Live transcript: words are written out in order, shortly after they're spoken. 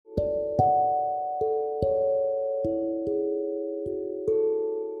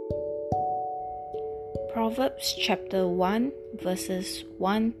Proverbs chapter 1 verses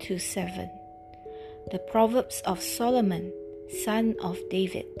 1 to 7. The Proverbs of Solomon, son of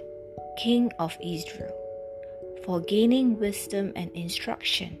David, king of Israel, for gaining wisdom and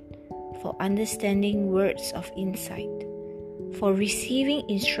instruction, for understanding words of insight, for receiving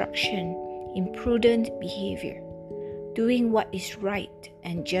instruction in prudent behavior, doing what is right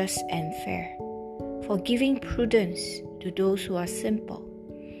and just and fair, for giving prudence to those who are simple,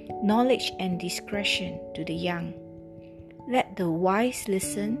 knowledge and discretion to the young. Let the wise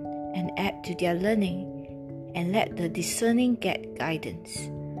listen and add to their learning, and let the discerning get guidance.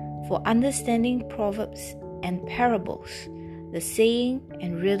 For understanding proverbs and parables, the saying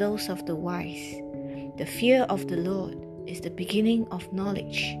and riddles of the wise. The fear of the Lord is the beginning of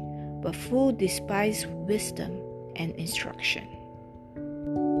knowledge, but fools despise wisdom and instruction.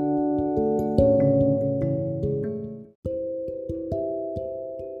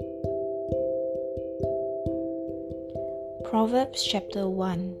 Proverbs chapter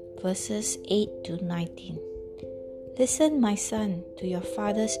 1 verses 8 to 19. Listen, my son, to your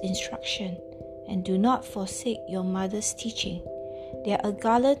father's instruction, and do not forsake your mother's teaching. They are a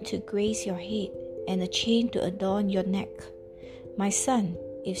garland to grace your head, and a chain to adorn your neck. My son,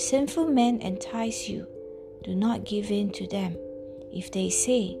 if sinful men entice you, do not give in to them. If they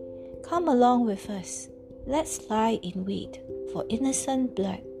say, "Come along with us, let's lie in wait for innocent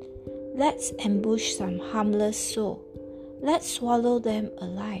blood. Let's ambush some harmless soul. Let's swallow them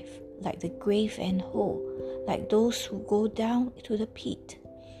alive, like the grave and whole, like those who go down to the pit.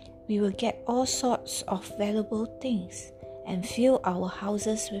 We will get all sorts of valuable things and fill our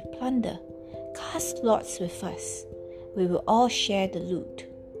houses with plunder. Cast lots with us. We will all share the loot.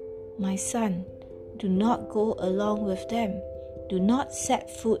 My son, do not go along with them. Do not set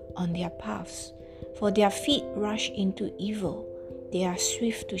foot on their paths, for their feet rush into evil. They are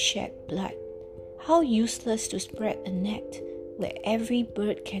swift to shed blood. How useless to spread a net where every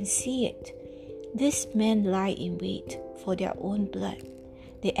bird can see it. These men lie in wait for their own blood.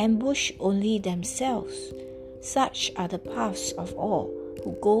 They ambush only themselves. Such are the paths of all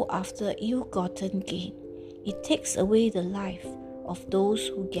who go after ill-gotten gain. It takes away the life of those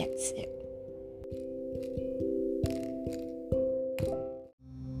who gets it.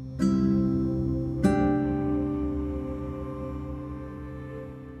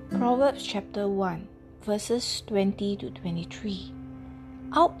 Proverbs chapter 1 verses 20 to 23.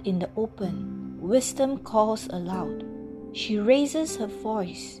 Out in the open, wisdom calls aloud. She raises her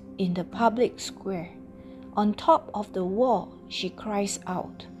voice in the public square. On top of the wall, she cries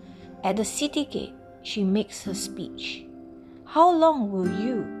out. At the city gate, she makes her speech. How long will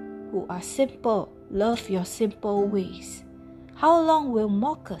you, who are simple, love your simple ways? How long will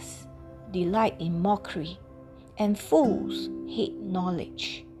mockers delight in mockery, and fools hate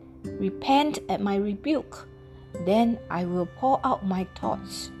knowledge? Repent at my rebuke, then I will pour out my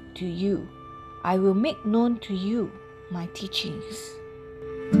thoughts to you. I will make known to you my teachings.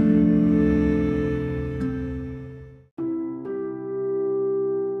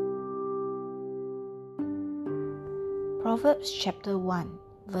 Proverbs chapter 1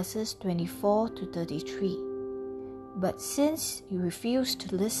 verses 24 to 33. But since you refuse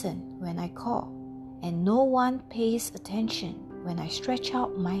to listen when I call, and no one pays attention when I stretch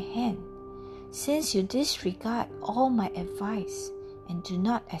out my hand, since you disregard all my advice and do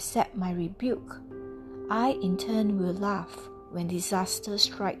not accept my rebuke, I in turn will laugh when disaster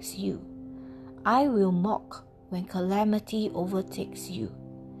strikes you. I will mock when calamity overtakes you.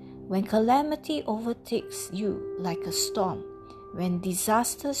 When calamity overtakes you like a storm, when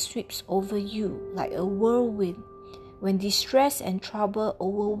disaster sweeps over you like a whirlwind, when distress and trouble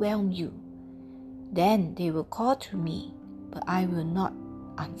overwhelm you, then they will call to me, but I will not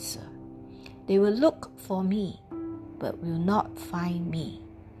answer. They will look for me, but will not find me.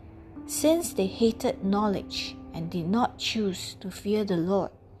 Since they hated knowledge and did not choose to fear the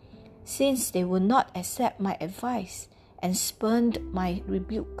Lord, since they will not accept my advice and spurned my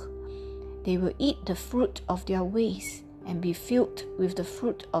rebuke, they will eat the fruit of their ways and be filled with the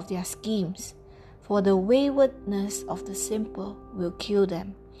fruit of their schemes. For the waywardness of the simple will kill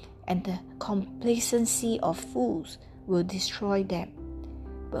them, and the complacency of fools will destroy them.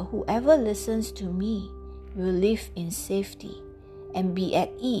 But whoever listens to me will live in safety and be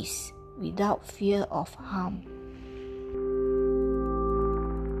at ease without fear of harm.